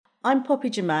I'm Poppy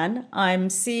Jaman. I'm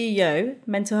CEO,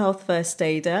 mental health first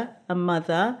aider, a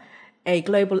mother, a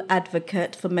global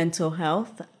advocate for mental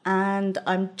health, and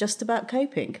I'm just about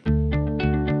coping. Do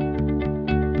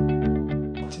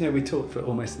you know, we talked for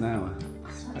almost an hour.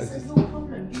 That's no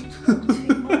problem. You talk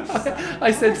too much.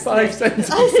 I said 5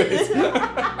 sentences.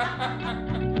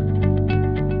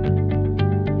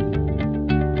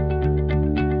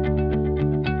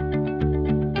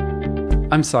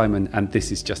 I'm Simon, and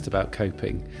this is Just About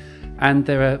Coping. And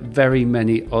there are very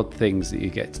many odd things that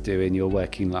you get to do in your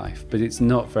working life, but it's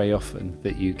not very often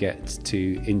that you get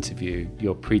to interview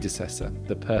your predecessor,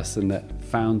 the person that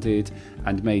founded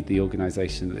and made the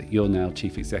organisation that you're now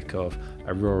chief exec of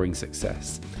a roaring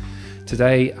success.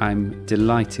 Today, I'm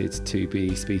delighted to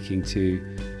be speaking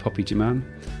to Poppy Jaman,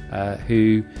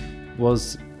 who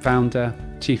was founder,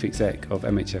 chief exec of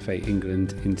MHFA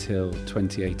England until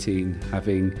 2018,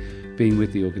 having been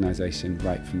with the organisation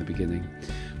right from the beginning.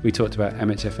 We talked about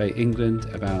MHFA England,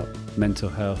 about mental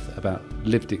health, about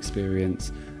lived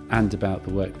experience, and about the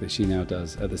work that she now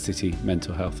does at the City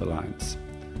Mental Health Alliance.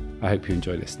 I hope you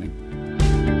enjoy listening.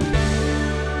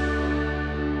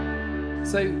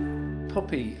 So,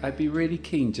 Poppy, I'd be really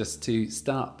keen just to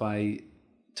start by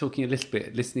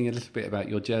listening a little bit about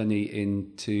your journey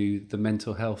into the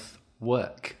mental health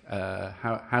work.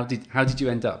 How did you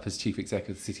end up as chief exec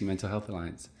of the City Mental Health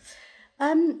Alliance?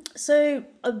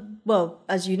 Well,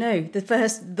 as you know,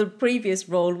 the previous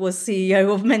role was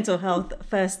CEO of Mental Health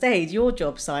First Aid, your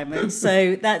job, Simon.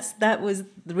 So that was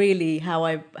really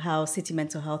how City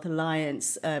Mental Health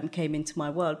Alliance came into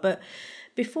my world. But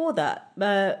before that,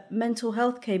 mental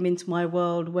health came into my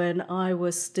world when I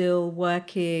was still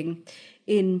working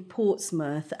in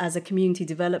Portsmouth as a community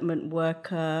development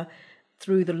worker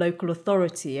through the local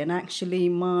authority. And actually,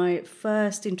 my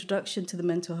first introduction to the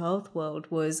mental health world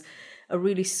was a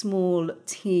really small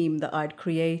team that I'd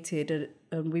created,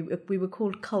 and we were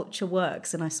called Culture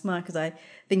Works. And I smirk as I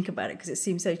think about it because it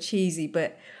seems so cheesy,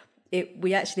 but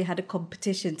we actually had a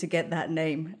competition to get that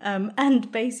name. And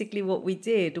basically what we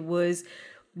did was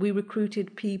we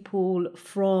recruited people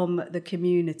from the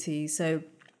community. So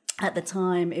at the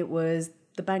time it was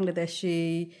the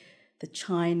Bangladeshi, the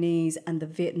Chinese and the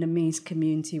Vietnamese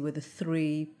community were the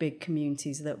three big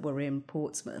communities that were in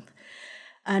Portsmouth.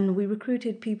 And we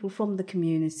recruited people from the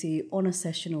community on a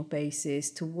sessional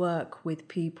basis to work with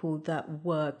people that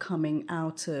were coming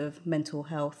out of mental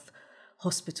health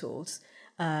hospitals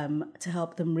to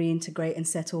help them reintegrate and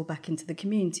settle back into the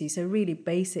community. So really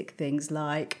basic things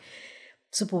like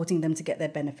supporting them to get their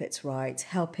benefits right,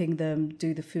 helping them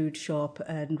do the food shop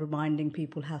and reminding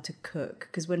people how to cook.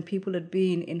 Because when people had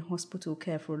been in hospital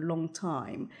care for a long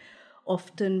time,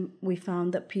 often we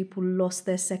found that people lost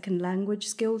their second language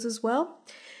skills as well.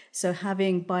 So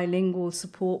having bilingual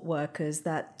support workers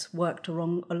that worked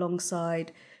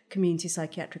alongside community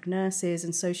psychiatric nurses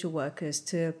and social workers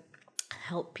to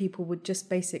help people with just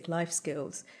basic life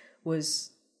skills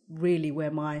was really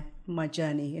where my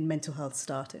journey in mental health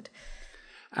started.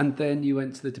 And then you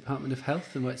went to the Department of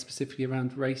Health and worked specifically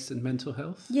around race and mental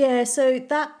health? Yeah, so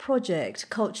that project,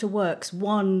 Culture Works,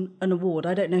 won an award.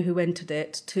 I don't know who entered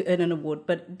it to earn an award,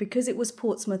 but because it was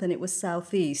Portsmouth and it was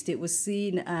South East, it was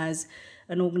seen as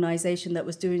an organisation that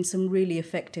was doing some really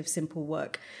effective, simple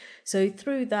work. So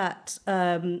through that,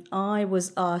 I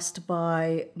was asked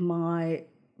by my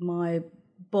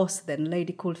boss then, a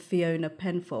lady called Fiona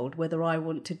Penfold, whether I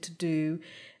wanted to do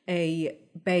a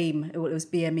BAME, it was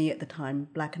BME at the time,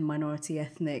 Black and Minority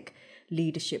Ethnic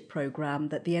Leadership Programme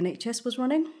that the NHS was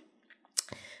running.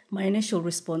 My initial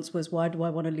response was, why do I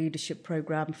want a leadership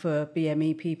programme for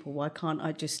BME people? Why can't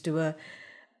I just do a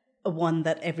one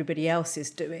that everybody else is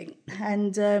doing?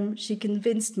 And she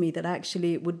convinced me that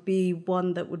actually it would be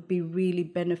one that would be really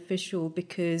beneficial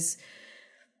because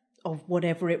of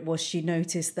whatever it was she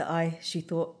noticed that she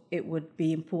thought it would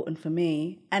be important for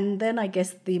me. And then I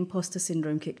guess the imposter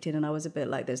syndrome kicked in and I was a bit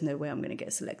like, there's no way I'm going to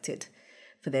get selected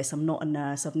for this. I'm not a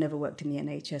nurse. I've never worked in the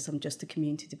NHS. I'm just a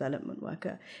community development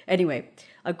worker. Anyway,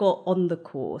 I got on the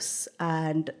course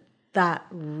and that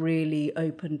really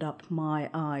opened up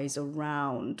my eyes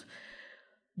around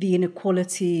the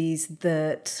inequalities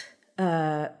that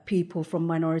people from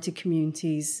minority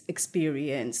communities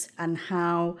experience and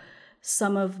how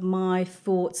some of my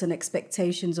thoughts and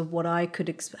expectations of what I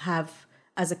could have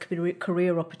as a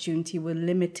career opportunity were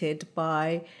limited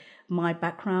by my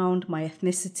background, my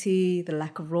ethnicity, the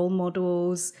lack of role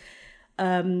models,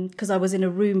 because I was in a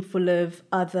room full of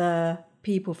other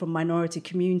people from minority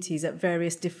communities at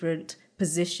various different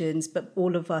positions, but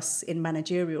all of us in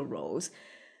managerial roles.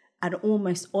 And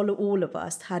almost all of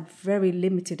us had very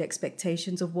limited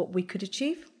expectations of what we could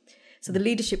achieve. So the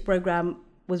leadership program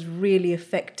was really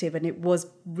effective, and it was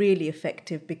really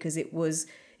effective because it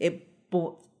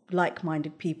brought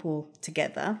like-minded people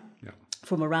together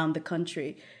from around the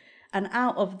country. And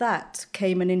out of that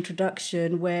came an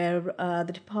introduction where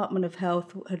the Department of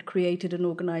Health had created an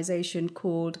organisation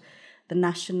called the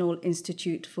National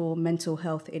Institute for Mental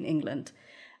Health in England.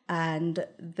 And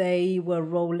they were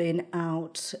rolling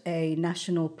out a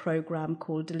national programme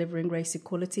called Delivering Race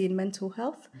Equality in Mental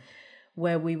Health,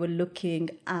 where we were looking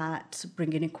at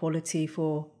bringing equality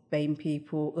for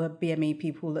BME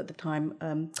people at the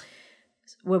time,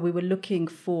 where we were looking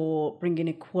for bringing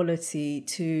equality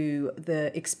to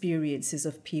the experiences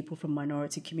of people from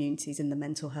minority communities in the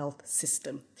mental health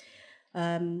system.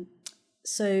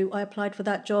 So I applied for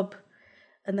that job,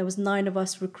 and there was 9 of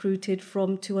us recruited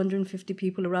from 250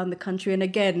 people around the country. And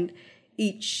again,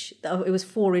 it was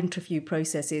 4 interview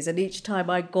processes, and each time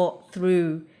I got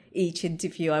through each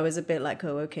interview, I was a bit like,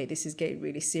 oh, okay, this is getting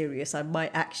really serious. I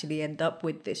might actually end up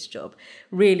with this job.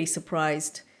 Really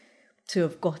surprised to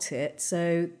have got it.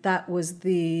 So that was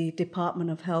the Department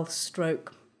of Health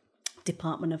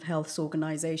Department of Health's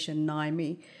organisation,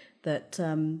 NIME, that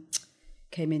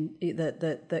came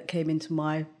into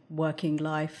my working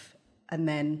life. And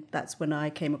then that's when I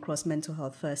came across mental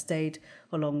health first aid,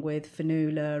 along with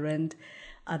Fanula and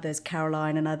others,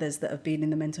 Caroline and others that have been in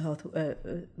the mental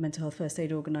health first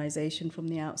aid organisation from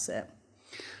the outset.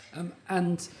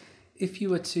 And if you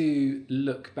were to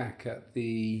look back at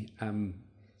the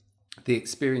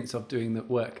experience of doing that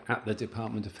work at the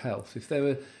Department of Health, if there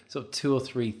were sort of 2 or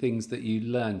 3 things that you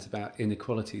learned about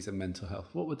inequalities in mental health,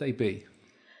 what would they be?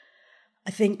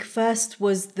 I think first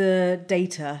was the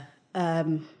data.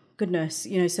 Goodness,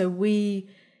 so we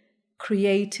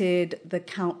created the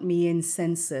Count Me In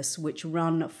census, which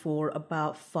ran for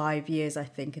about 5 years, I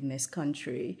think, in this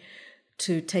country,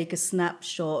 to take a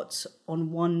snapshot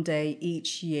on one day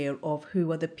each year of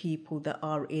who are the people that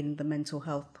are in the mental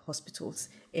health hospitals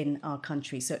in our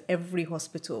country. So every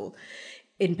hospital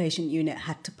inpatient unit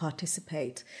had to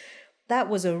participate. That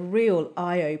was a real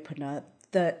eye-opener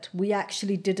that we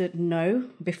actually didn't know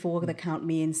before the Count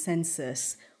Me In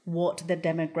census what the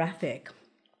demographic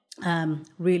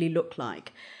really looked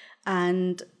like.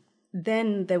 And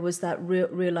then there was that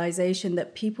realization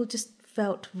that people just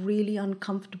felt really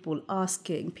uncomfortable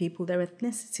asking people their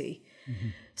ethnicity. Mm-hmm.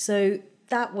 So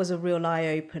that was a real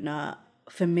eye-opener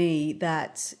for me,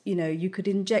 that, you could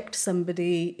inject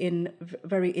somebody in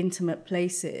very intimate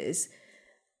places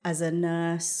as a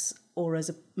nurse or as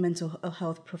a mental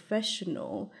health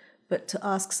professional, but to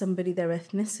ask somebody their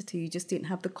ethnicity, you just didn't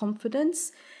have the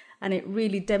confidence. And it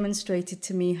really demonstrated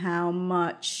to me how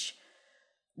much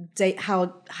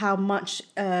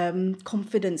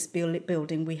confidence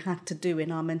building we had to do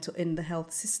in the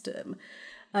health system.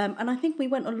 And I think we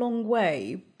went a long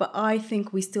way, but I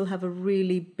think we still have a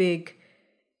really big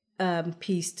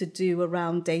piece to do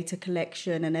around data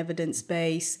collection and evidence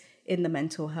base in the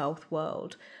mental health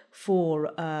world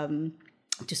for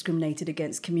discriminated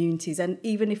against communities. And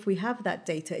even if we have that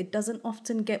data, it doesn't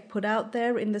often get put out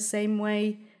there in the same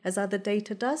way as other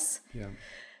data does. Yeah.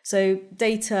 So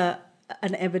data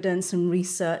and evidence and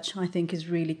research, I think, is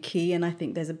really key. And I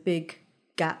think there's a big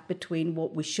gap between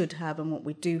what we should have and what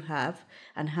we do have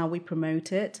and how we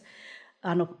promote it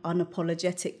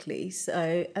unapologetically.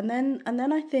 So, and then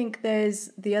I think there's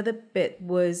the other bit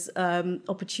was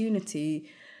opportunity.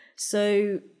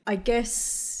 So I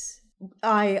guess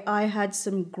I had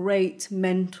some great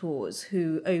mentors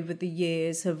who over the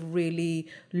years have really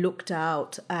looked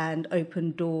out and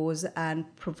opened doors and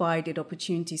provided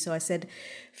opportunity. So I said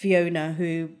Fiona,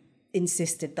 who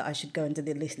insisted that I should go into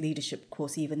the leadership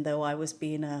course, even though I was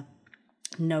being a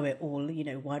know-it-all,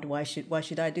 why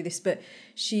should I do this? But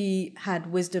she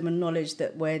had wisdom and knowledge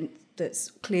that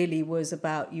clearly was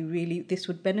about this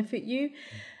would benefit you.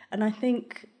 And I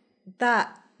think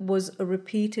that was a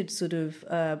repeated sort of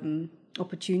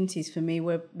opportunities for me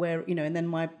where and then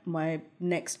my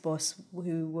next boss,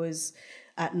 who was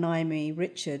at NIME,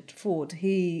 Richard Ford,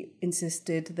 he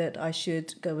insisted that I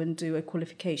should go and do a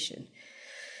qualification,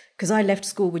 because I left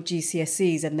school with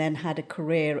GCSEs and then had a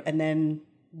career, and then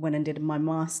went and did my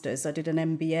master's. I did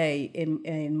an MBA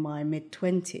in my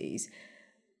mid-20s,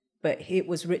 but it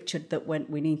was Richard that went,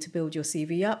 we need to build your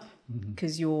CV up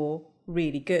because you're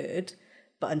really good.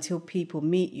 But until people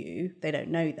meet you, they don't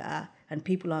know that. And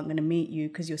people aren't going to meet you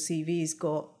because your CV's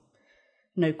got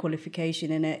no qualification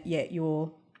in it, yet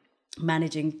you're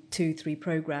managing 2-3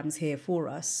 programs here for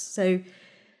us. So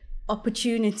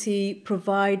opportunity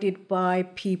provided by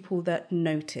people that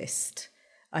noticed,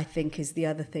 I think, is the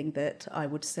other thing that I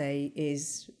would say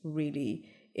is really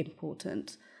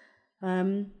important.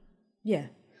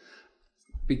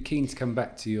 be keen to come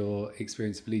back to your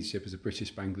experience of leadership as a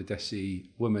British Bangladeshi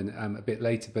woman a bit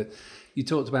later, but you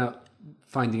talked about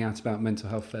finding out about mental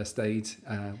health first aid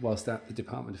whilst at the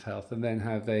Department of Health, and then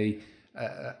have a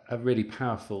really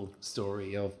powerful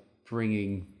story of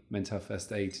bringing mental health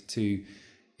first aid to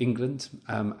England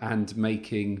and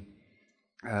making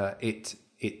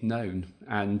it known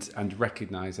and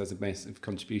recognised as a massive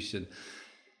contribution.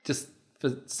 Just for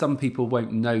some people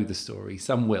won't know the story,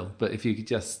 some will, but if you could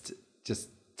just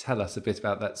tell us a bit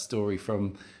about that story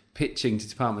from pitching to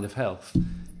Department of Health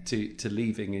to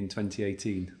leaving in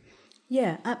 2018.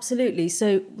 Yeah, absolutely.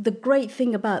 So the great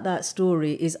thing about that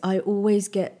story is I always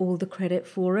get all the credit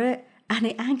for it, and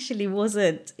it actually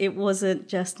wasn't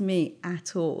just me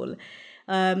at all.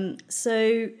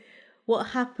 So what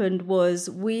happened was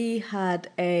we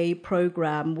had a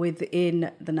program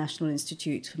within the National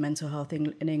Institute for Mental Health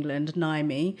in England,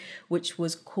 NIME, which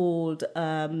was called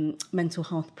Mental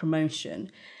Health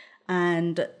Promotion.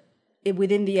 And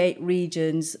within the 8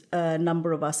 regions, a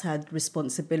number of us had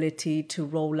responsibility to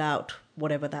roll out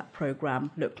whatever that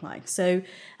program looked like. So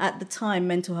at the time,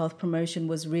 mental health promotion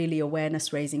was really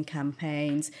awareness raising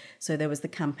campaigns. So there was the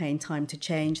campaign Time to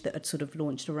Change that had sort of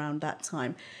launched around that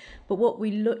time. But what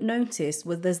we noticed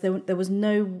was there was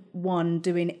no one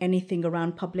doing anything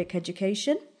around public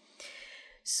education.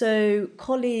 So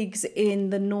colleagues in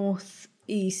the North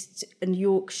East and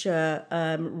Yorkshire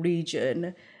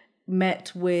region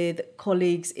met with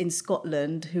colleagues in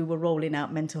Scotland who were rolling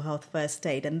out mental health first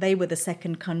aid, and they were the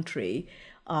second country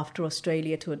after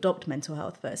Australia to adopt mental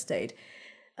health first aid.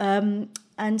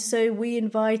 And so we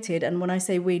invited, and when I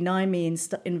say we, NIME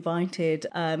invited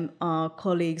our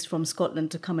colleagues from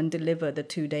Scotland to come and deliver the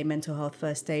 2-day mental health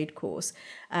first aid course.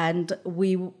 And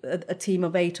a team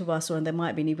of 8 of us, or there might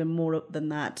have been even more than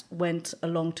that, went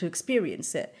along to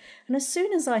experience it. And as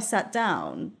soon as I sat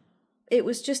down, it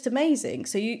was just amazing.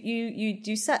 So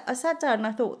I sat down and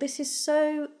I thought, this is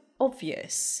so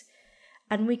obvious,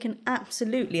 and we can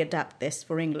absolutely adapt this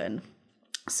for England.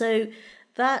 So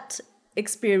that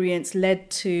experience led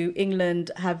to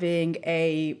England having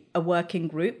a working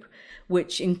group,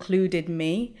 which included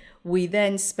me. We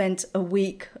then spent a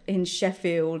week in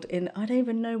Sheffield I don't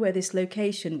even know where this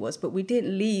location was, but we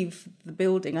didn't leave the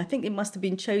building. I think it must have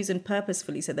been chosen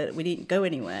purposefully so that we didn't go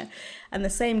anywhere. And the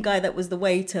same guy that was the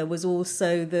waiter was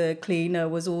also the cleaner,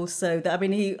 was also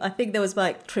I think there was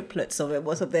like triplets of it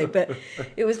or something, but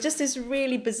it was just this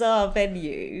really bizarre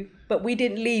venue. But we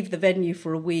didn't leave the venue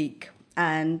for a week,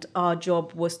 and our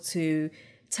job was to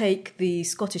take the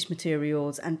Scottish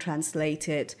materials and translate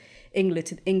it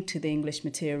into the English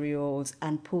materials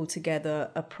and pull together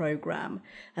a program.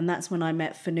 And that's when I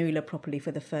met Fanula properly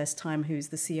for the first time, who's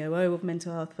the COO of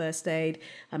Mental Health First Aid.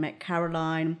 I met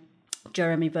Caroline,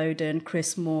 Jeremy Voden,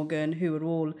 Chris Morgan, who were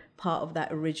all part of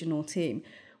that original team.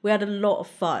 We had a lot of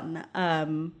fun,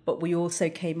 but we also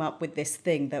came up with this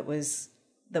thing that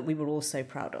we were all so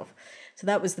proud of. So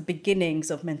that was the beginnings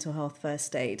of Mental Health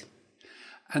First Aid.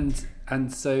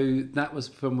 And so that was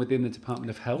from within the Department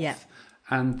of Health. Yeah.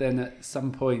 And then at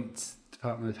some point, the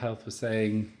Department of Health was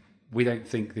saying, we don't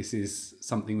think this is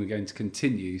something we're going to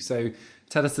continue. So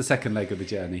tell us the second leg of the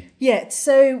journey. Yeah,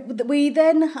 so we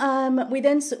then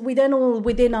all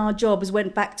within our jobs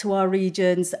went back to our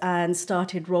regions and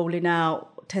started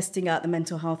testing out the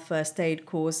mental health first aid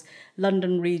course.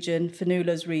 London region,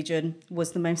 Fanula's region,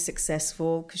 was the most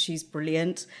successful because she's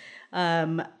brilliant.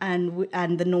 And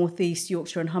the Northeast,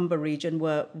 Yorkshire and Humber region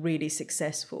were really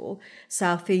successful.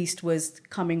 Southeast was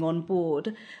coming on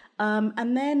board.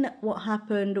 And then what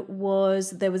happened was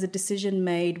there was a decision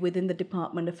made within the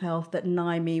Department of Health that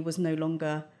NIME was no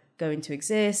longer going to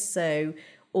exist. So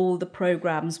all the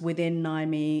programs within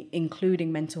NIME,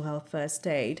 including mental health first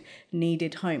aid,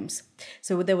 needed homes.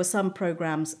 So there were some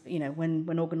programs,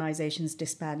 when organizations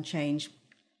disband, change,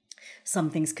 some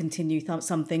things continue,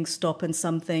 some things stop, and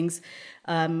some things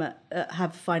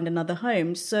find another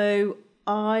home. So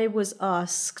I was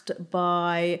asked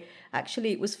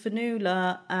it was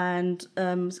Fanula and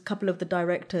a couple of the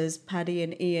directors, Paddy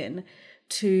and Ian,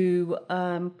 to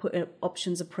put an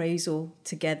options appraisal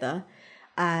together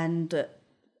and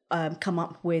come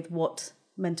up with what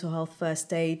mental health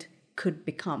first aid could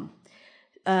become.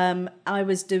 I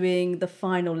was doing the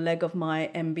final leg of my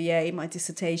MBA, my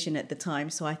dissertation at the time,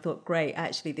 so I thought, great,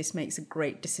 actually this makes a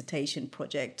great dissertation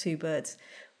project, 2 birds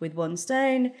with 1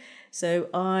 stone. So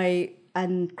I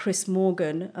and Chris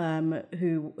Morgan,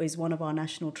 who is one of our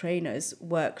national trainers,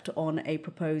 worked on a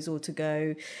proposal to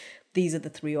go, these are the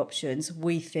 3 options.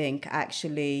 We think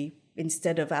actually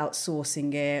instead of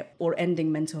outsourcing it or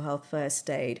ending mental health first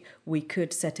aid, we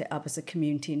could set it up as a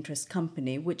community interest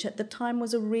company, which at the time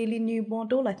was a really new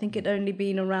model. I think it'd only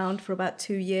been around for about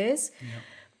 2 years.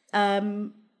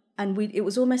 And it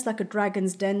was almost like a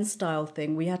Dragon's Den style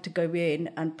thing. We had to go in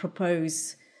and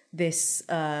propose this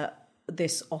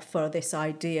offer, this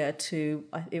idea to,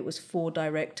 it was 4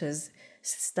 directors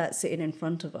that sitting in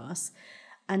front of us.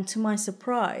 And to my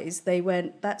surprise, they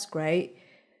went, that's great.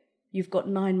 You've got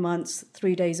 9 months,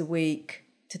 3 days a week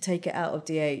to take it out of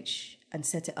DH and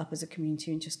set it up as a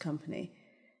community interest company.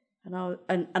 And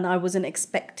I wasn't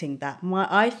expecting that.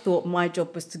 I thought my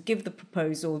job was to give the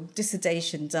proposal,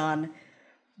 dissertation done,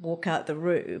 walk out the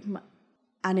room.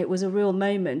 And it was a real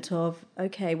moment of,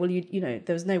 okay, well, you know,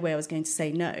 there was no way I was going to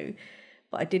say no.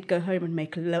 But I did go home and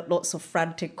make lots of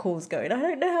frantic calls going, I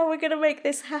don't know how we're going to make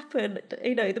this happen.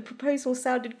 You know, the proposal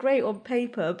sounded great on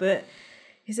paper, but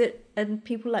is it? And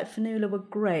people like Fanula were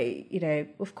great. You know,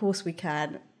 of course we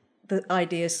can. The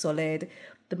idea is solid.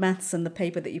 The maths and the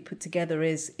paper that you put together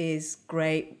is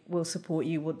great. We'll support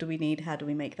you. What do we need? How do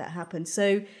we make that happen?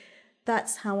 So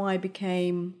that's how I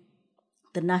became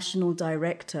the national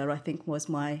director, I think was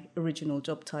my original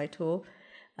job title.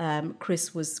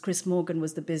 Chris Morgan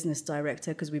was the business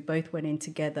director because we both went in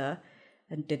together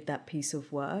and did that piece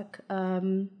of work.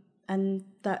 And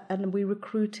we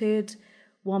recruited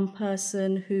one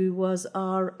person who was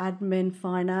our admin,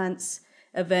 finance,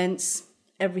 events,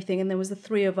 everything. And there was the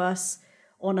 3 of us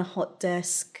on a hot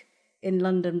desk in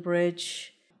London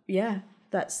Bridge. Yeah,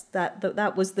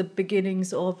 that was the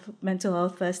beginnings of Mental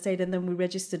Health First Aid. And then we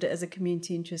registered it as a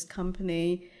community interest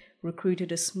company,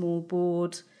 recruited a small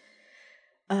board.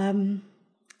 10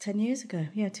 years ago,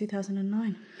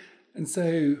 2009. And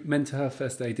so Mental Health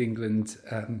First Aid England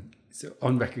is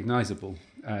unrecognisable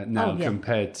now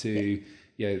compared to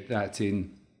that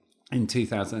in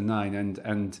 2009.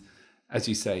 And as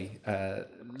you say,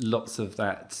 lots of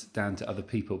that down to other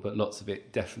people, but lots of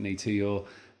it definitely to your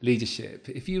leadership.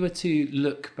 If you were to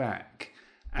look back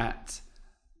at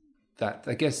that,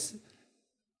 I guess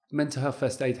Mental Health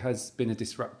First Aid has been a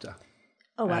disruptor.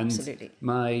 Oh, and absolutely.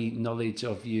 My knowledge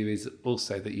of you is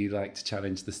also that you like to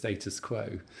challenge the status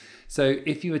quo. So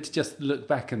if you were to just look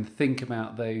back and think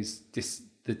about the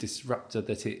disruptor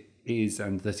that it is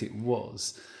and that it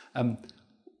was,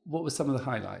 what were some of the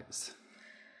highlights?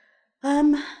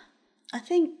 I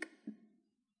think,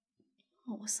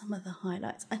 what were some of the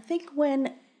highlights? I think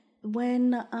when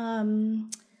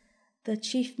the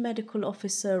chief medical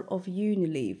officer of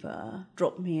Unilever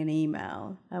dropped me an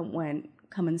email and went,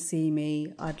 come and see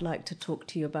me. I'd like to talk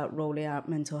to you about rolling out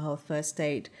mental health first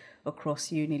aid across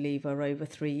Unilever over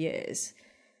 3 years.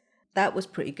 That was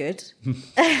pretty good.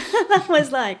 That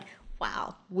was like,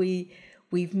 wow,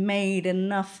 we've made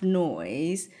enough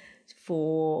noise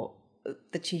for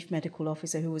the chief medical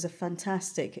officer, who was a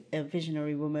fantastic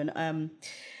visionary woman. And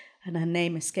her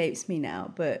name escapes me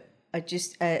now, but I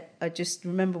just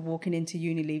remember walking into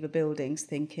Unilever buildings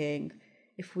thinking,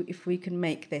 if we can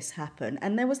make this happen.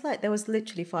 And there was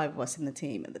literally 5 of us in the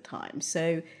team at the time.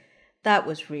 So that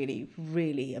was really,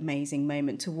 really amazing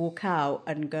moment to walk out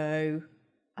and go,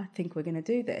 I think we're going to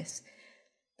do this.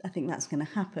 I think that's going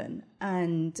to happen.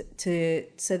 And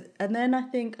then I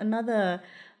think another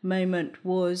moment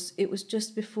was, it was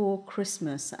just before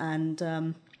Christmas,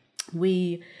 and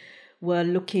we were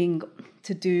looking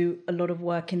to do a lot of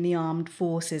work in the armed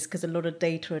forces because a lot of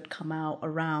data had come out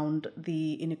around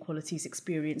the inequalities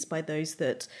experienced by those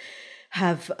that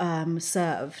have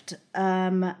served.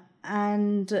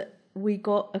 And we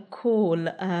got a call,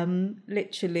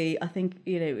 literally, I think,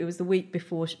 it was the week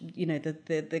before,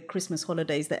 the Christmas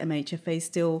holidays that MHFA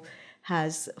still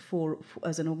has for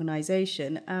as an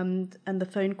organisation. And the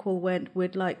phone call went,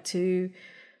 we'd like to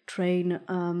train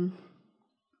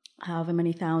however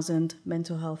many thousand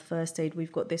mental health first aid.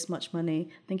 We've got this much money.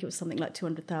 I think it was something like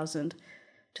 200,000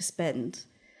 to spend.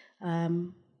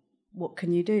 What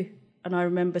can you do? And I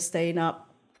remember staying up,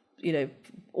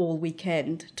 all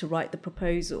weekend to write the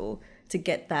proposal to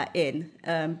get that in,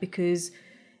 because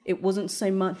it wasn't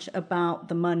so much about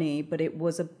the money, but it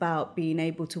was about being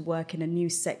able to work in a new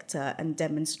sector and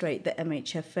demonstrate that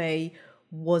MHFA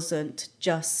wasn't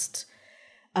just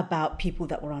about people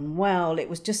that were unwell. It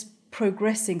was just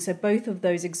progressing. So both of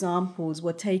those examples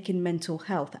were taking mental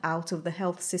health out of the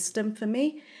health system for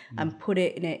me and put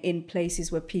it in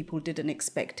places where people didn't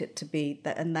expect it to be.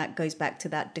 And that goes back to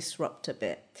that disruptor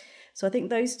bit. So I think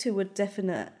those two were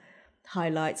definite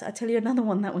highlights. I tell you another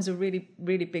one that was a really,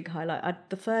 really big highlight.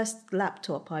 The first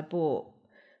laptop I bought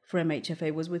for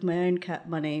MHFA was with my own cap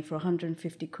money for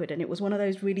 150 quid. And it was one of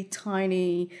those really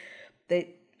tiny,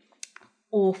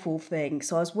 awful thing.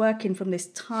 So I was working from this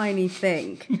tiny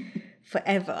thing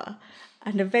forever.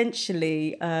 And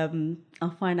eventually, our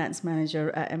finance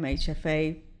manager at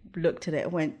MHFA looked at it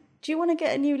and went, "Do you want to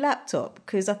get a new laptop?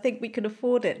 Because I think we can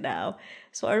afford it now."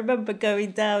 So I remember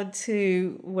going down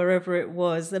to wherever it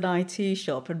was, an IT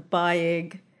shop, and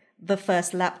buying the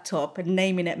first laptop and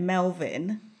naming it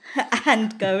Melvin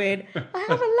and going, "I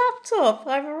have a laptop,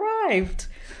 I've arrived."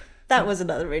 That was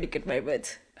another really good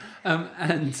moment. I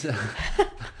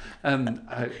am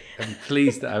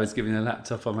pleased that I was given a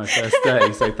laptop on my first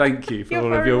day, so thank you for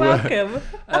all of your welcome. work.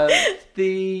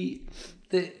 The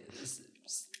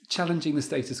challenging the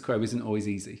status quo isn't always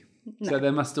easy. No. So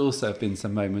there must also have been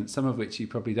some moments, some of which you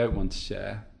probably don't want to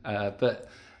share. But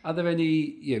are there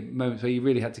any moments where you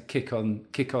really had to kick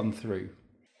on through?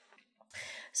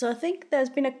 So I think there's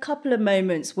been a couple of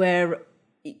moments where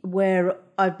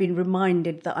I've been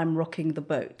reminded that I'm rocking the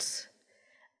boat.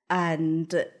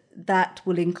 And that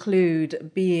will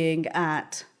include being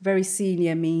at very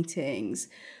senior meetings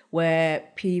where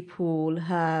people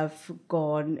have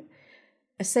gone,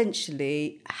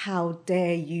 essentially, "How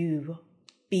dare you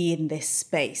be in this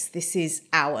space? This is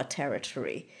our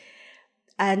territory."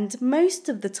 And most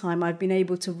of the time I've been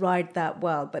able to ride that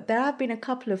well. But there have been a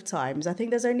couple of times, I think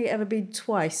there's only ever been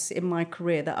twice in my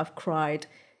career that I've cried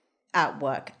at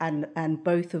work. And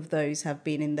both of those have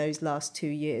been in those last 2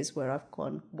 years where I've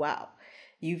gone, "Wow,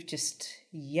 you've just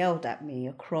yelled at me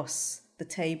across the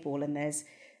table and there's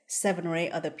 7 or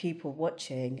 8 other people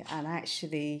watching, and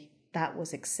actually that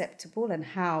was acceptable, and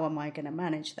how am I going to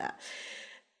manage that?"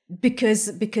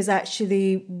 Because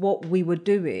actually what we were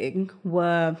doing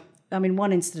were,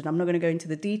 one incident, I'm not going to go into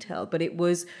the detail, but it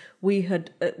was we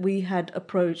had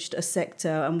approached a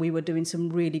sector and we were doing some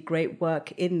really great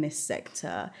work in this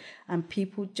sector, and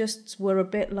people just were a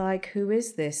bit like, "Who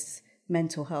is this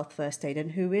mental health first aid,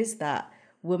 and who is that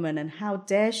woman, and how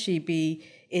dare she be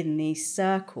in these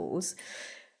circles?"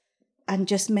 And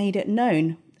just made it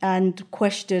known and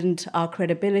questioned our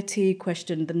credibility,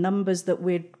 questioned the numbers that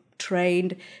we'd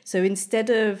trained. So instead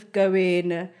of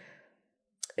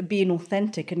being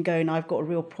authentic and going, "I've got a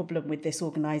real problem with this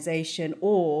organisation,"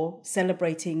 or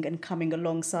celebrating and coming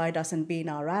alongside us and being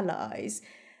our allies,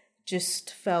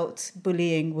 just felt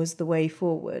bullying was the way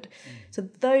forward. So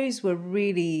those were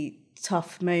really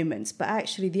tough moments. But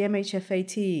actually the MHFA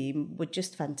team were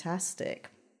just fantastic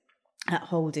at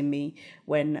holding me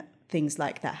when things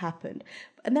like that happened.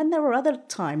 And then there were other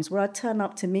times where I'd turn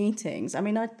up to meetings.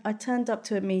 I turned up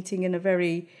to a meeting in a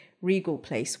very regal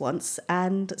place once,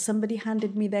 and somebody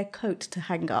handed me their coat to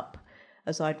hang up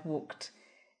as I'd walked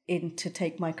in to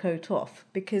take my coat off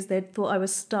because they'd thought I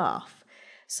was staff.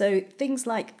 So things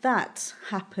like that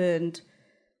happened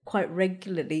quite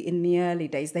regularly in the early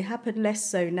days. They happen less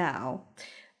so now,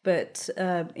 but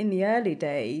in the early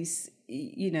days,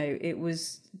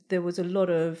 there was a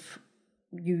lot of,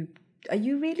 "Are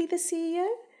you really the CEO?"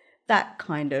 That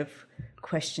kind of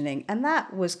questioning. And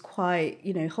that was quite,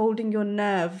 holding your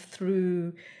nerve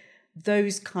through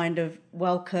those kind of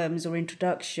welcomes or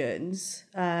introductions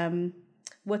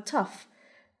were tough,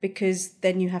 because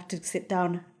then you have to sit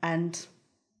down and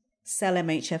sell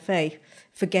MHFA,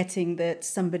 forgetting that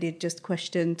somebody had just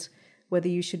questioned whether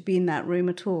you should be in that room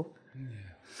at all. Yeah.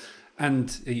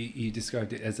 And you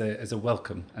described it as a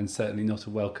welcome, and certainly not a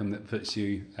welcome that puts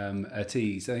you at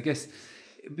ease. And I guess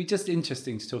it'd be just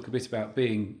interesting to talk a bit about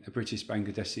being a British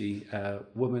Bangladeshi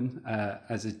woman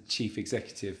as a chief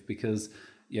executive, because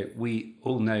we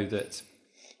all know that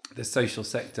the social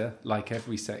sector, like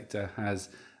every sector, has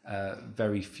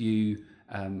very few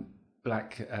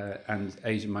Black and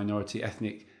Asian minority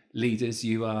ethnic leaders.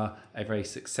 You are a very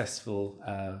successful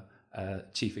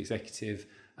chief executive,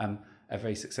 a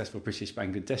very successful British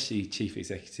Bangladeshi chief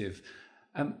executive.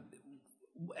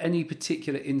 Any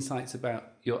particular insights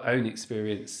about your own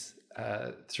experience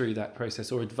through that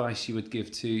process, or advice you would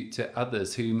give to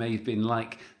others who may have been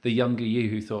like the younger you,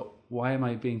 who thought, "Why am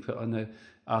I being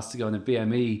asked to go on a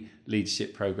BME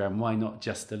leadership program? Why not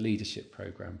just a leadership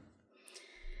program?"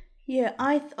 Yeah,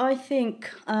 I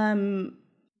think I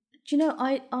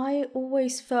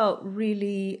always felt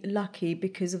really lucky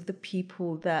because of the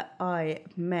people that I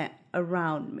met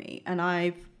around me, and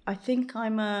I think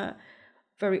I'm a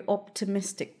very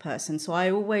optimistic person, so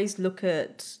I always look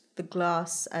at the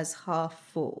glass as half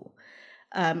full,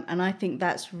 and I think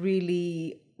that's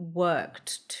really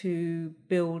worked to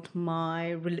build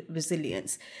my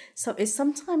resilience. So it's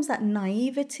sometimes that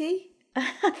naivety,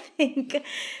 I think.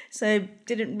 So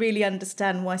didn't really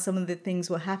understand why some of the things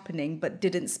were happening, but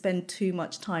didn't spend too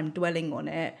much time dwelling on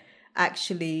it.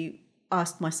 Actually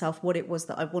asked myself what it was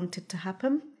that I wanted to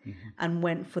happen, and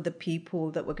went for the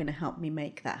people that were going to help me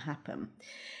make that happen.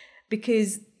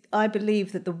 Because I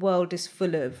believe that the world is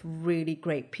full of really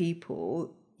great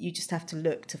people. You just have to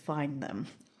look to find them.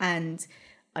 And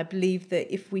I believe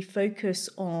that if we focus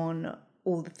on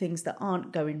all the things that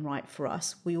aren't going right for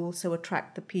us, we also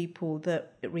attract the people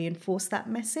that reinforce that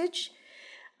message.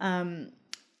 And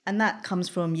that comes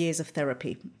from years of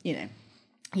therapy,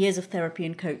 years of therapy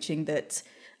and coaching that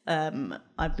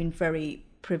I've been very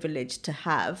privileged to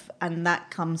have. And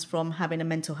that comes from having a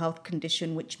mental health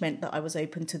condition, which meant that I was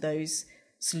open to those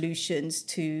solutions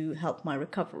to help my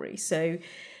recovery. So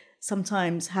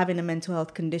sometimes having a mental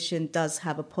health condition does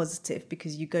have a positive,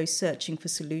 because you go searching for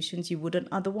solutions you wouldn't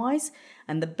otherwise.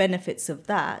 And the benefits of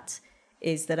that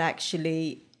is that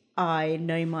actually I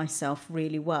know myself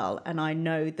really well. And I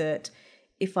know that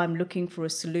if I'm looking for a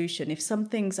solution, if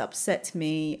something's upset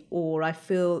me or I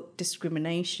feel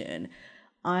discrimination,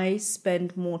 I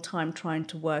spend more time trying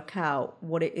to work out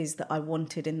what it is that I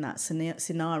wanted in that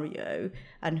scenario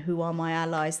and who are my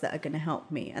allies that are going to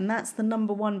help me. And that's the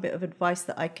number one bit of advice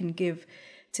that I can give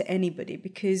to anybody,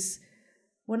 because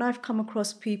when I've come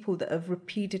across people that have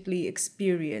repeatedly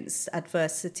experienced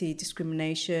adversity,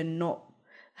 discrimination, not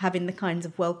having the kinds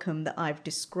of welcome that I've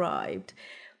described,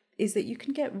 is that you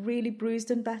can get really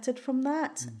bruised and battered from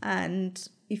that. And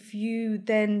if you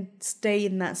then stay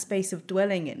in that space of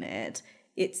dwelling in it,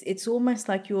 it's almost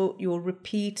like you're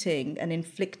repeating and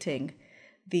inflicting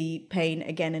the pain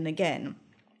again and again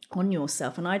on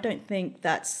yourself. And I don't think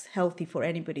that's healthy for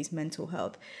anybody's mental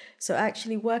health. So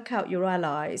actually work out your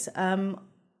allies.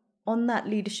 On that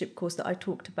leadership course that I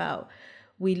talked about,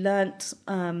 we learnt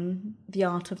the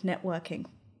art of networking,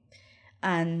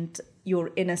 and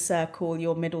your inner circle,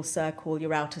 your middle circle,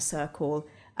 your outer circle,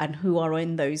 and who are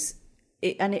in those.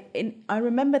 I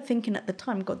remember thinking at the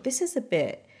time, God, this is a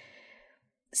bit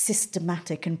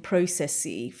systematic and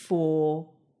processy for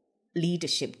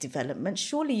leadership development.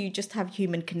 Surely you just have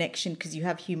human connection because you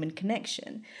have human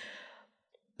connection.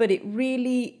 But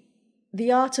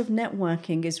the art of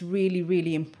networking is really,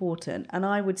 really important. And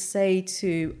I would say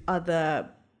to other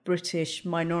British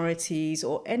minorities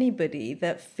or anybody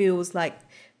that feels like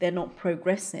they're not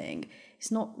progressing,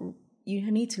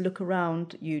 you need to look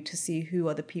around you to see who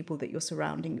are the people that you're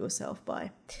surrounding yourself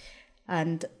by,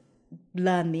 and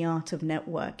learn the art of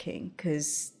networking,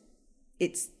 because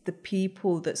it's the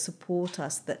people that support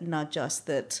us, that nudge us,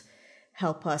 that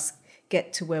help us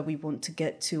get to where we want to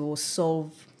get to or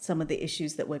solve some of the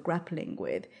issues that we're grappling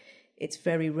with. It's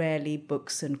very rarely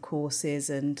books and courses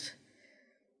and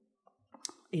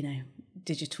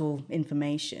digital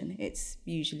information. It's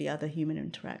usually other human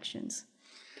interactions.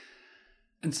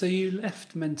 And so you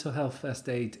left Mental Health First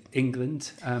Aid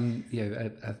England,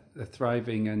 a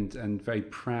thriving and very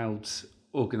proud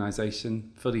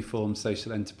organisation, fully formed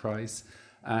social enterprise,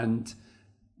 and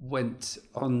went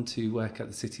on to work at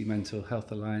the City Mental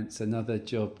Health Alliance, another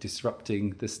job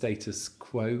disrupting the status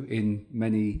quo in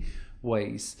many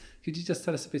ways. Could you just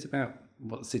tell us a bit about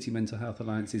what the City Mental Health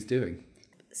Alliance is doing?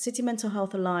 City Mental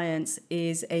Health Alliance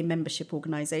is a membership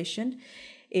organisation.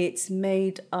 It's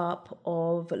made up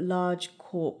of large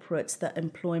corporates that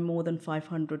employ more than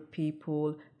 500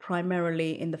 people,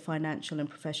 primarily in the financial and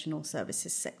professional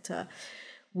services sector.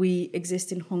 We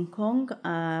exist in Hong Kong,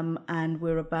 and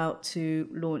we're about to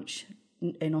launch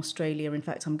in Australia. In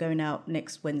fact, I'm going out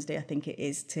next Wednesday, I think it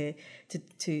is, to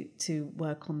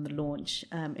work on the launch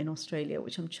in Australia,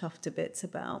 which I'm chuffed to bits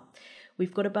about.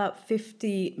 We've got about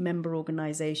 50 member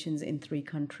organisations in 3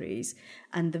 countries,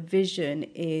 and the vision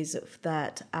is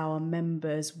that our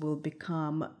members will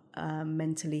become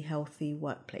mentally healthy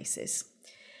workplaces.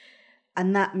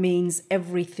 And that means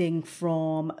everything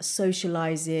from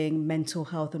socialising mental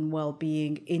health and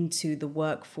well-being into the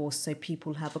workforce, so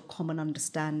people have a common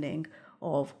understanding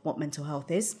of what mental health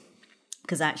is.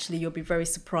 Because actually you'll be very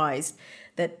surprised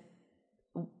that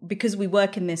because we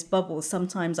work in this bubble,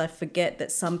 sometimes I forget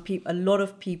that a lot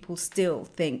of people still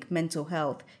think mental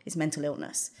health is mental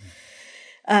illness.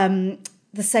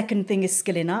 The second thing is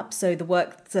skilling up. So the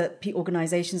work that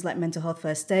organisations like Mental Health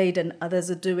First Aid and others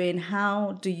are doing,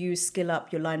 how do you skill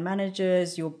up your line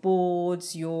managers, your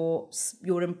boards, your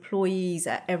employees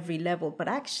at every level, but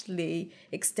actually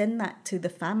extend that to the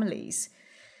families,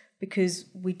 because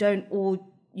we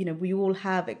all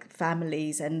have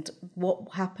families, and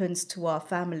what happens to our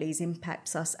families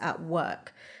impacts us at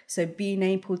work. So being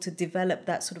able to develop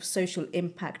that sort of social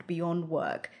impact beyond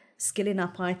work, skilling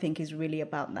up, I think, is really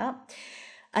about that.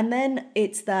 And then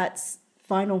it's that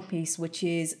final piece, which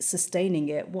is sustaining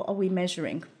it. What are we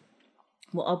measuring?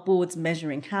 what are boards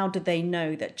measuring? How do they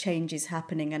know that change is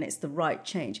happening and it's the right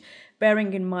change?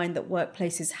 Bearing in mind that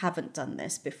workplaces haven't done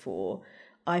this before,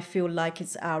 I feel like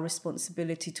it's our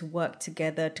responsibility to work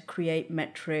together, to create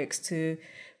metrics, to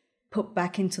put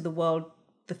back into the world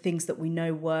the things that we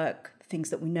know work, the things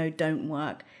that we know don't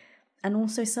work. And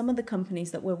also some of the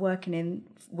companies that we're working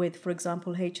with, for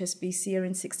example, HSBC, are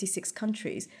in 66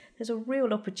 countries. There's a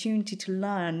real opportunity to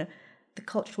learn the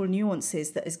cultural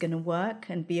nuances that is going to work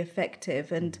and be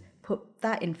effective and put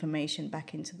that information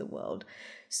back into the world.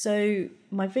 So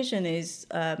my vision is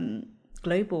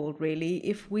global, really.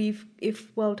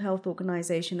 If World Health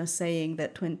Organization are saying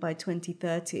that by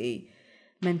 2030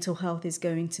 mental health is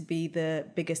going to be the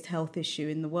biggest health issue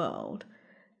in the world,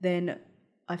 then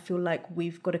I feel like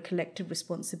we've got a collective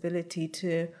responsibility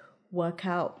to work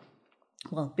out,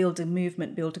 build a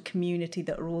movement, build a community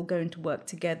that are all going to work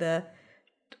together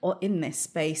or in this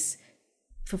space,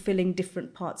 fulfilling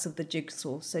different parts of the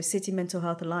jigsaw. So City Mental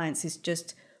Health Alliance is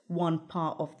just one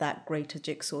part of that greater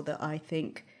jigsaw that I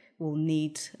think will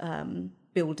need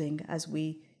building as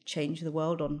we change the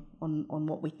world on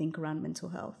what we think around mental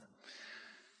health.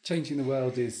 Changing the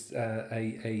world is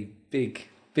a big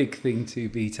thing to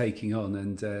be taking on,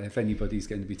 and if anybody's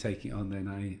going to be taking it on, then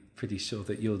I'm pretty sure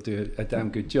that you'll do a damn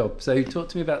good job. So talk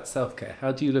to me about self-care.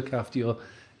 How do you look after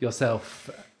yourself?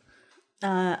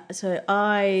 So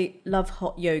I love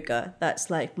hot yoga.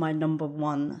 That's like my number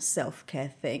one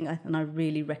self-care thing, and I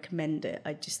really recommend it.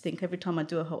 I just think every time I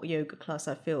do a hot yoga class,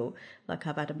 I feel like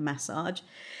I've had a massage.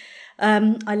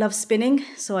 I love spinning,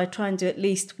 so I try and do at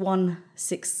least one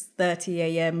 6:30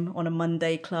 a.m. on a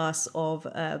Monday class of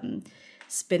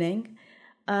spinning.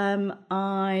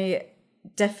 I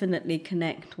definitely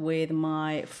connect with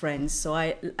my friends, so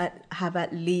I have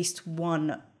at least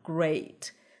one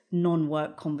great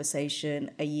non-work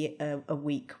conversation a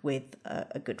week with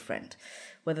a good friend,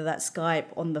 whether that's Skype,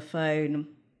 on the phone,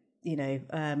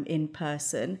 in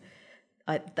person.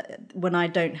 When I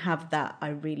don't have that, I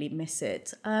really miss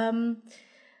it.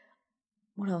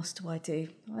 What else do I do?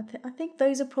 I think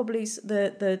those are probably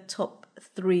the top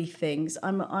three things.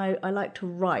 I like to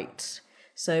write,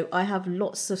 so I have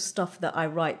lots of stuff that I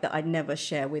write that I never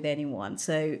share with anyone.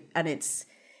 So, and it's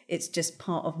just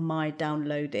part of my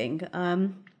downloading.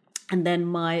 And then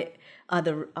my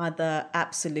other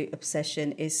absolute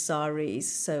obsession is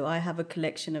saris. So I have a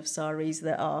collection of saris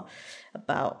that are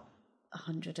about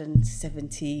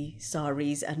 170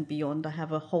 saris and beyond. I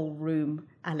have a whole room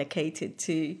allocated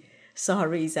to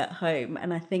saris at home.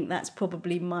 And I think that's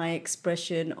probably my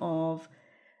expression of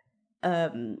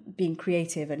being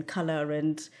creative and colour,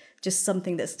 and just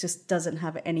something that just doesn't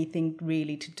have anything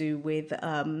really to do with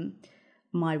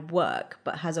my work,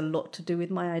 but has a lot to do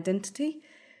with my identity.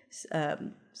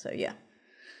 So yeah.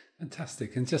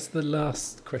 Fantastic. And just the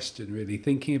last question, really,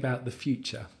 thinking about the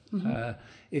future. Mm-hmm.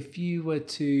 If you were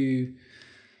to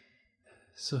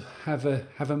sort of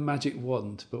have a magic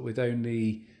wand, but with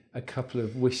only a couple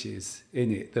of wishes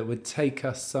in it that would take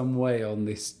us some way on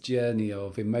this journey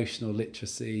of emotional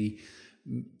literacy,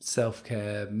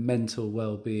 self-care, mental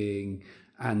well-being,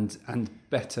 and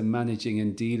better managing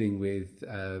and dealing with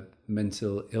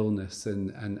mental illness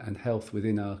and health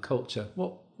within our culture,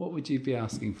 what would you be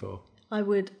asking for? I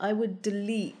would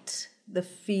delete the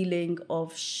feeling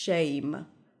of shame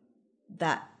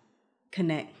that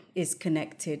is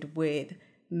connected with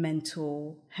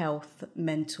mental health,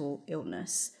 mental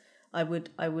illness. I would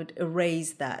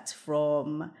erase that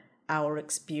from our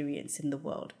experience in the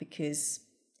world, because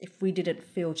if we didn't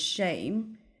feel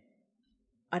shame,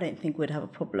 I don't think we'd have a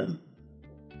problem.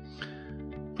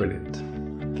 Brilliant.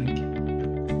 Thank you.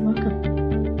 You're welcome.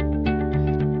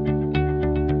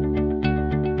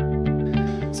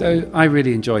 So I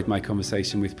really enjoyed my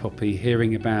conversation with Poppy,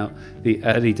 hearing about the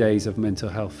early days of Mental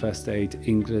Health First Aid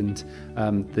England,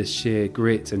 the sheer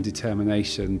grit and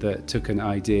determination that took an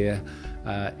idea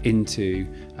into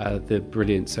the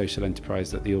brilliant social enterprise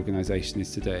that the organisation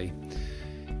is today.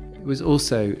 It was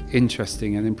also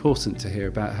interesting and important to hear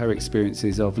about her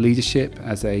experiences of leadership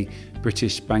as a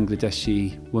British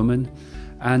Bangladeshi woman,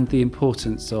 and the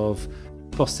importance of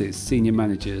bosses, senior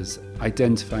managers,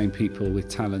 identifying people with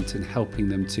talent and helping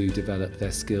them to develop their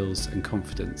skills and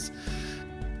confidence.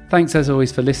 Thanks as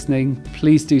always for listening.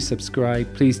 Please do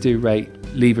subscribe, please do rate,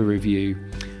 leave a review,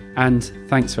 and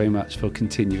thanks very much for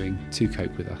continuing to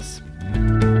cope with us.